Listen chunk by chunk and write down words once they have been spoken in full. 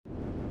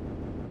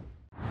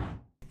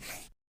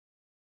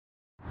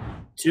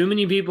Too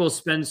many people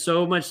spend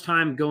so much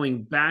time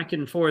going back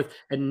and forth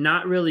and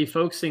not really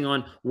focusing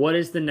on what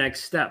is the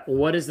next step?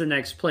 What is the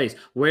next place?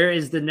 Where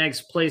is the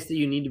next place that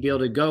you need to be able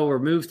to go or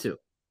move to?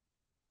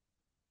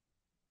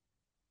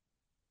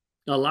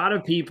 A lot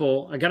of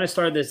people, I kind of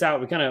started this out.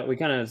 We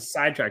kind of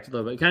sidetracked a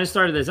little bit. Kind of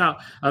started this out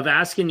of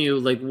asking you,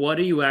 like, what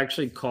are you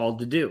actually called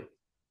to do?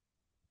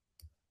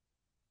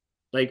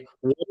 Like,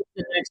 what is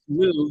the next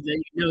move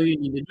that you know you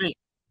need to make?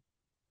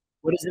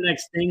 What is the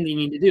next thing that you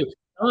need to do?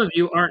 Some of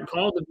you aren't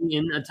called to be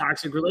in a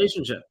toxic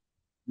relationship.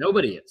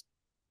 Nobody is.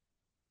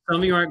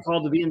 Some of you aren't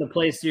called to be in the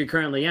place that you're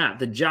currently at,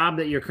 the job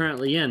that you're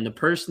currently in, the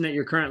person that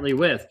you're currently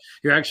with.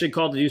 You're actually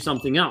called to do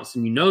something else,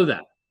 and you know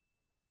that.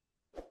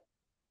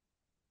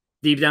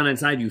 Deep down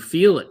inside, you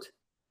feel it.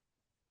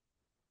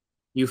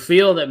 You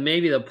feel that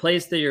maybe the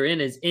place that you're in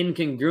is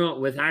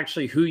incongruent with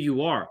actually who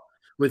you are,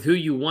 with who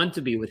you want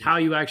to be, with how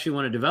you actually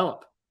want to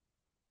develop.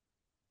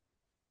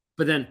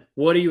 But then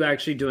what are you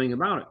actually doing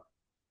about it?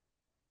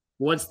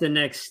 What's the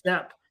next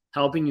step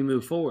helping you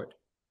move forward?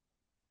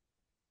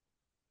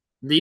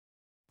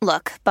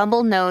 Look,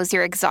 Bumble knows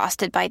you're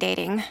exhausted by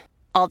dating.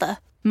 All the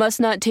must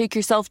not take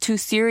yourself too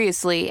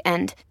seriously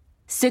and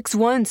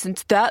 6'1"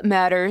 since that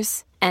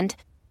matters. And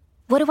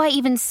what do I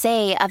even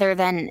say other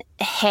than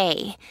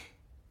hey?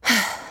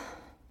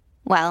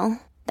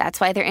 Well, that's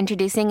why they're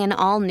introducing an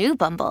all-new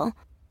Bumble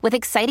with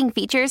exciting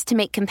features to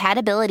make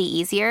compatibility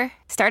easier,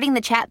 starting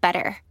the chat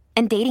better,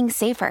 and dating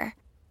safer.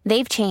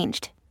 They've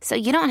changed, so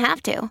you don't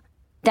have to.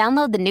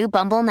 Download the new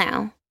Bumble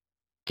now.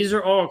 These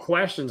are all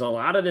questions. A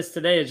lot of this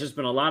today has just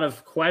been a lot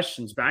of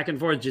questions back and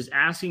forth, just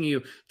asking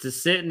you to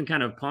sit and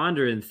kind of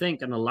ponder and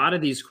think. And a lot of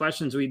these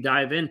questions we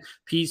dive in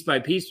piece by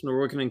piece when we're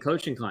working in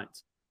coaching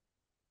clients.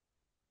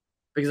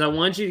 Because I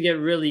want you to get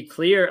really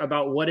clear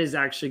about what is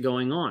actually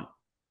going on,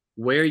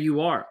 where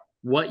you are,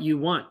 what you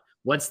want,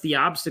 what's the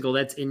obstacle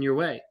that's in your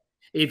way.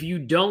 If you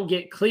don't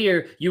get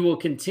clear, you will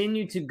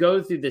continue to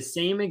go through the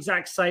same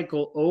exact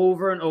cycle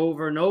over and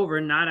over and over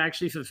and not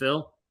actually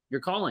fulfill your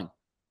calling,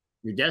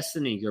 your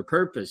destiny, your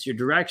purpose, your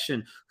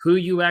direction, who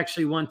you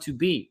actually want to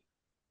be.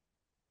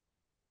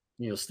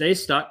 You'll stay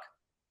stuck.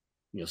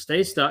 You'll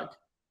stay stuck.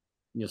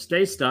 You'll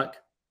stay stuck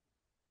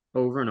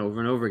over and over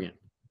and over again.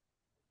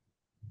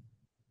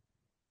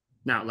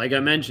 Now, like I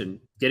mentioned,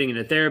 getting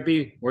into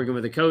therapy, working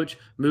with a coach,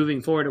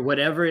 moving forward,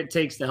 whatever it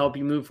takes to help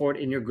you move forward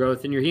in your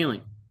growth and your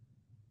healing.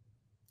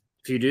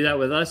 If you do that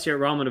with us here at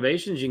Raw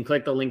Motivations, you can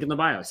click the link in the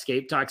bio,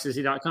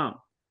 escapetoxicity.com.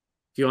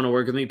 If you want to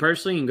work with me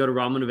personally, you can go to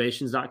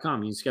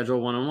rawmotivations.com. You can schedule a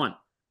one-on-one.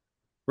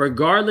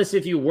 Regardless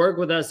if you work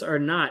with us or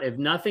not, if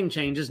nothing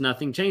changes,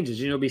 nothing changes.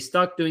 You'll be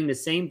stuck doing the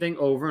same thing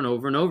over and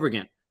over and over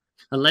again.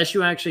 Unless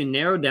you actually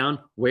narrow down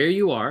where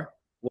you are,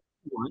 what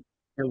you want,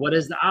 and what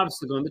is the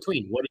obstacle in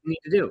between. What do you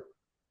need to do?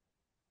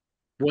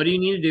 What do you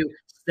need to do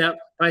step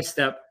by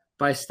step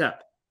by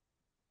step?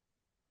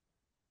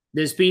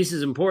 This piece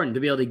is important to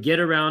be able to get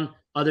around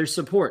other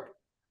support,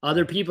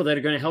 other people that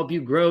are going to help you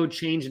grow,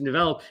 change, and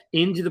develop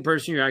into the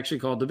person you're actually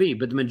called to be.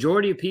 But the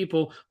majority of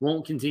people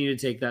won't continue to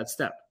take that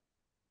step.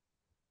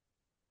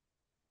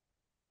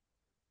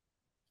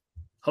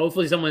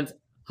 Hopefully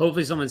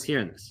someone's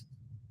hearing this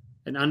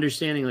and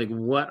understanding like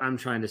what I'm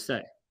trying to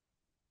say.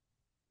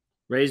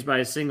 Raised by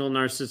a single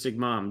narcissistic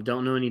mom,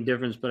 don't know any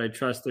difference, but I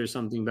trust there's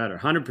something better.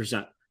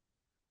 100%.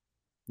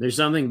 There's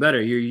something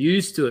better. You're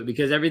used to it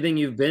because everything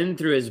you've been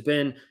through has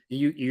been,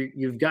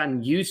 you've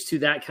gotten used to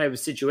that type of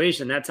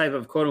situation, that type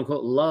of quote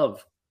unquote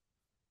love.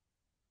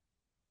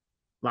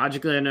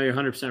 Logically, I know you're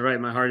 100% right.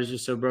 My heart is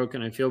just so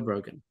broken. I feel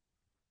broken.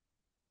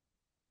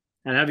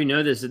 And have you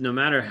know this, that no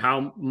matter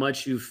how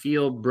much you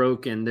feel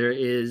broken, there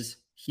is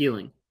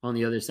healing on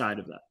the other side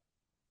of that.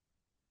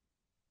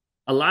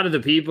 A lot of the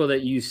people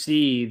that you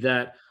see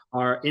that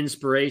are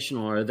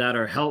inspirational or that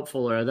are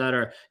helpful or that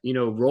are,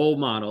 role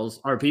models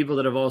are people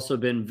that have also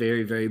been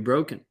very, very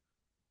broken.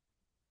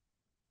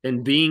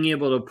 And being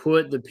able to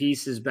put the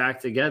pieces back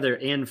together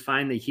and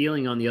find the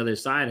healing on the other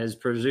side has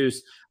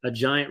produced a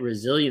giant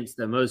resilience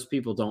that most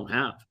people don't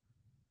have.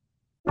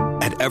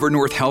 At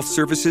Evernorth Health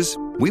Services,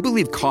 we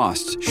believe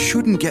costs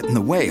shouldn't get in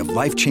the way of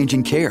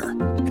life-changing care.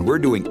 And we're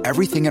doing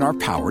everything in our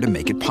power to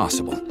make it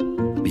possible.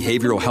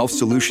 Behavioral health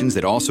solutions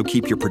that also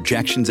keep your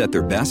projections at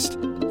their best?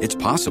 It's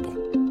possible.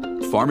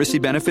 Pharmacy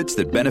benefits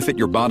that benefit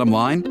your bottom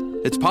line?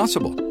 It's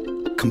possible.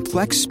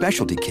 Complex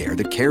specialty care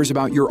that cares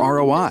about your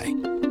ROI?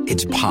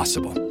 It's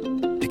possible.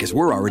 Because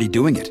we're already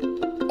doing it.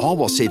 All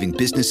while saving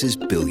businesses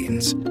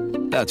billions.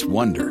 That's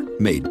Wonder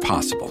made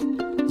possible.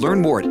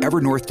 Learn more at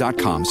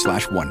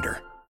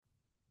evernorth.com/wonder.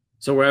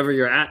 So wherever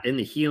you're at in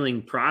the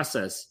healing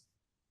process,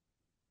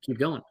 keep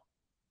going.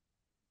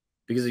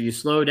 Because if you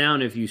slow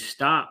down, if you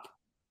stop,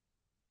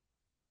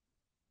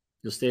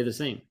 you'll stay the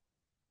same.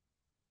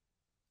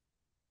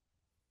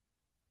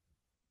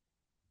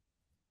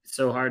 It's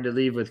so hard to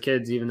leave with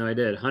kids, even though I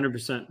did.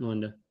 100%,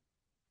 Melinda.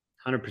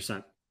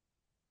 100%.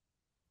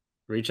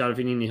 Reach out if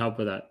you need any help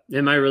with that.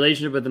 In my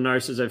relationship with the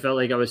narcissist, I felt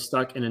like I was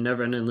stuck in a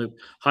never-ending loop.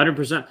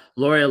 100%.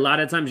 Lori, a lot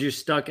of times you're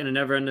stuck in a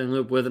never-ending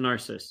loop with a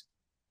narcissist.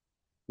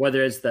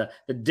 whether it's the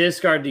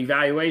discard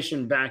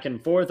devaluation back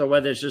and forth, or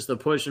whether it's just the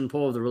push and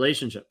pull of the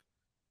relationship.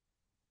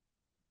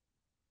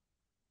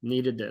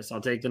 Needed this. I'll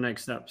take the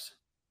next steps.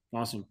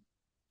 Awesome.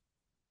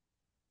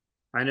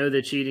 I know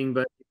they're cheating,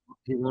 but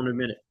he won't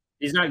admit it.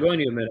 He's not going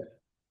to admit it.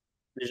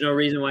 There's no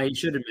reason why he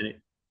should admit it.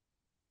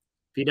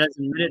 If he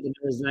doesn't admit it, then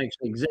it doesn't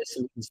actually exist,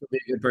 and he can still be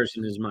a good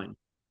person in his mind.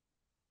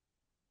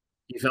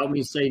 You've helped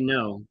me say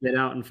no, get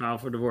out and file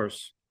for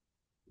divorce.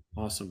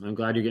 Awesome. I'm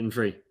glad you're getting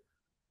free.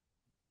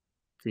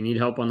 If you need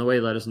help on the way,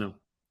 let us know.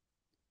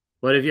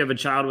 What if you have a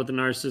child with a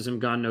narcissism,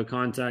 gone no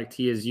contact?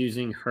 He is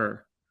using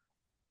her.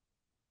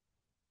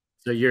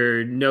 So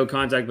you're no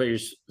contact, but you're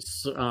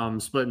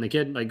splitting the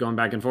kid, like going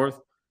back and forth.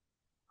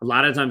 A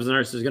lot of times the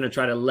narcissist is going to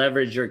try to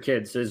leverage your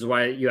kids. So this is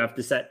why you have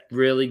to set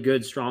really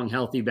good, strong,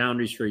 healthy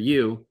boundaries for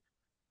you.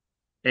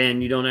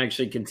 And you don't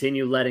actually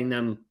continue letting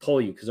them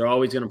pull you, because they're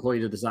always going to pull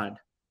you to the side.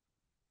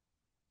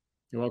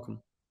 You're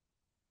welcome.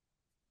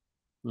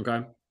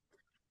 Okay.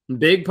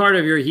 Big part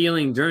of your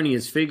healing journey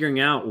is figuring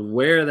out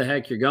where the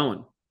heck you're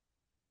going.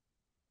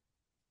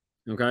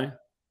 Okay.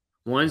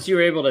 Once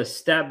you're able to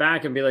step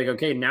back and be like,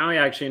 okay, now I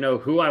actually know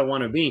who I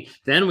want to be,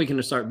 then we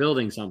can start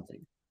building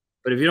something.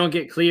 But if you don't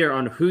get clear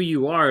on who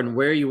you are and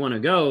where you want to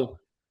go,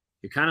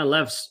 you're kind of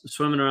left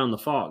swimming around the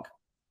fog.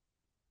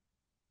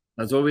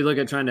 That's what we look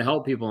at trying to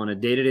help people on a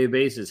day-to-day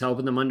basis,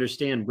 helping them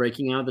understand,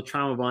 breaking out the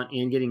trauma bond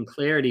and getting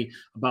clarity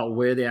about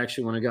where they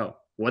actually want to go,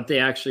 what they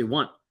actually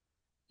want.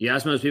 You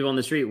ask most people on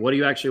the street, what do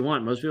you actually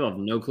want? Most people have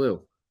no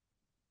clue.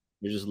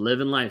 You're just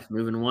living life,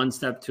 moving one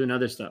step to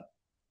another step.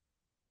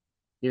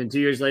 Even 2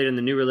 years later, and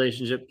the new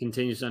relationship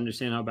continues to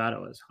understand how bad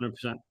it was,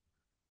 100%.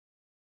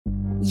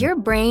 Your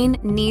brain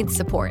needs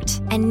support,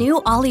 and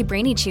new Ollie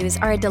Brainy Chews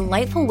are a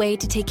delightful way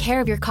to take care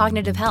of your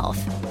cognitive health.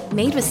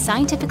 Made with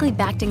scientifically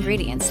backed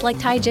ingredients like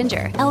Thai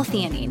ginger,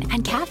 L-theanine,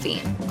 and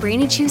caffeine,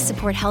 Brainy Chews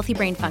support healthy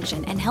brain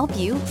function and help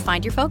you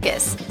find your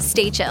focus,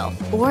 stay chill,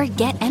 or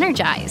get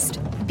energized.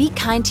 Be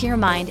kind to your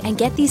mind and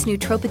get these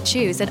nootropic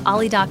chews at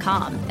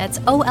ollie.com. That's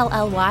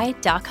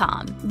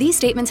OLLY.com. These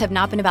statements have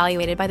not been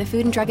evaluated by the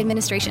Food and Drug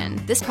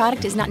Administration. This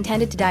product is not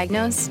intended to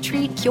diagnose,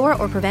 treat, cure,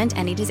 or prevent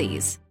any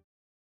disease.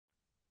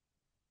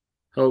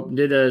 Hope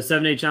did the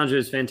 7-day challenge. It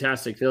was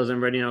fantastic. Feels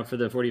I'm ready now for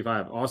the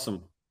 45.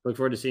 Awesome. Look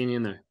forward to seeing you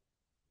in there.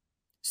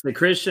 It's the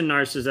Christian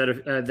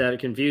narcissist that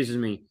confuses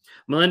me.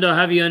 Melinda, I'll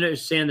have you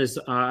understand this.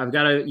 I've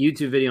got a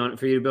YouTube video on it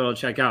for you to be able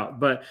to check out.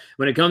 But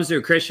when it comes to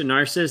a Christian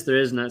narcissist,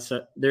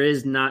 there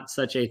is not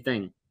such a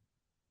thing.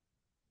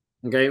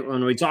 Okay,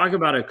 when we talk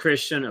about a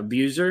Christian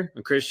abuser,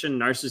 a Christian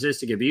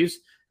narcissistic abuse,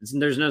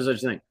 there's no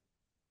such thing.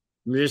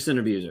 I'm just an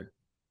abuser,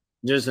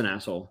 just an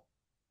asshole,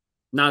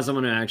 not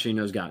someone who actually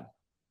knows God.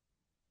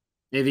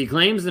 If he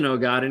claims to know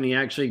God and he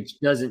actually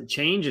doesn't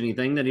change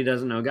anything, then he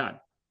doesn't know God.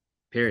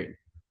 Period.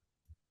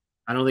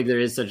 I don't think there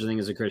is such a thing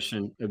as a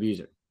Christian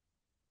abuser.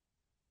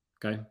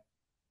 Okay.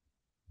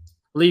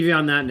 Leave you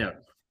on that note.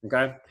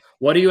 Okay.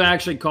 What are you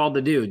actually called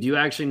to do? Do you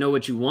actually know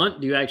what you want?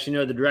 Do you actually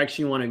know the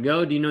direction you want to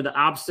go? Do you know the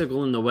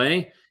obstacle in the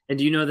way? And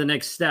do you know the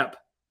next step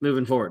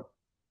moving forward?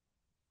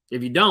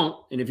 If you don't,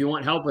 and if you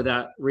want help with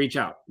that, reach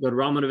out. Go to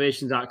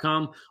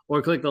rawmotivations.com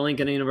or click the link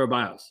in any of our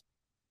bios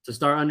to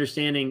start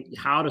understanding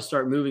how to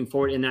start moving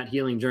forward in that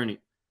healing journey.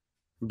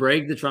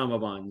 Break the trauma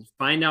bonds,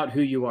 find out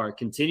who you are,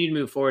 continue to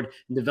move forward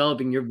in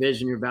developing your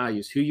vision, your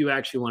values, who you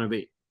actually want to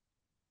be.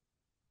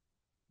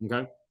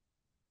 Okay?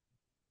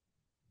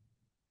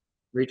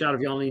 Reach out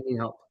if y'all need any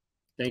help.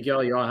 Thank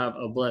y'all. Y'all have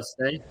a blessed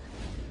day.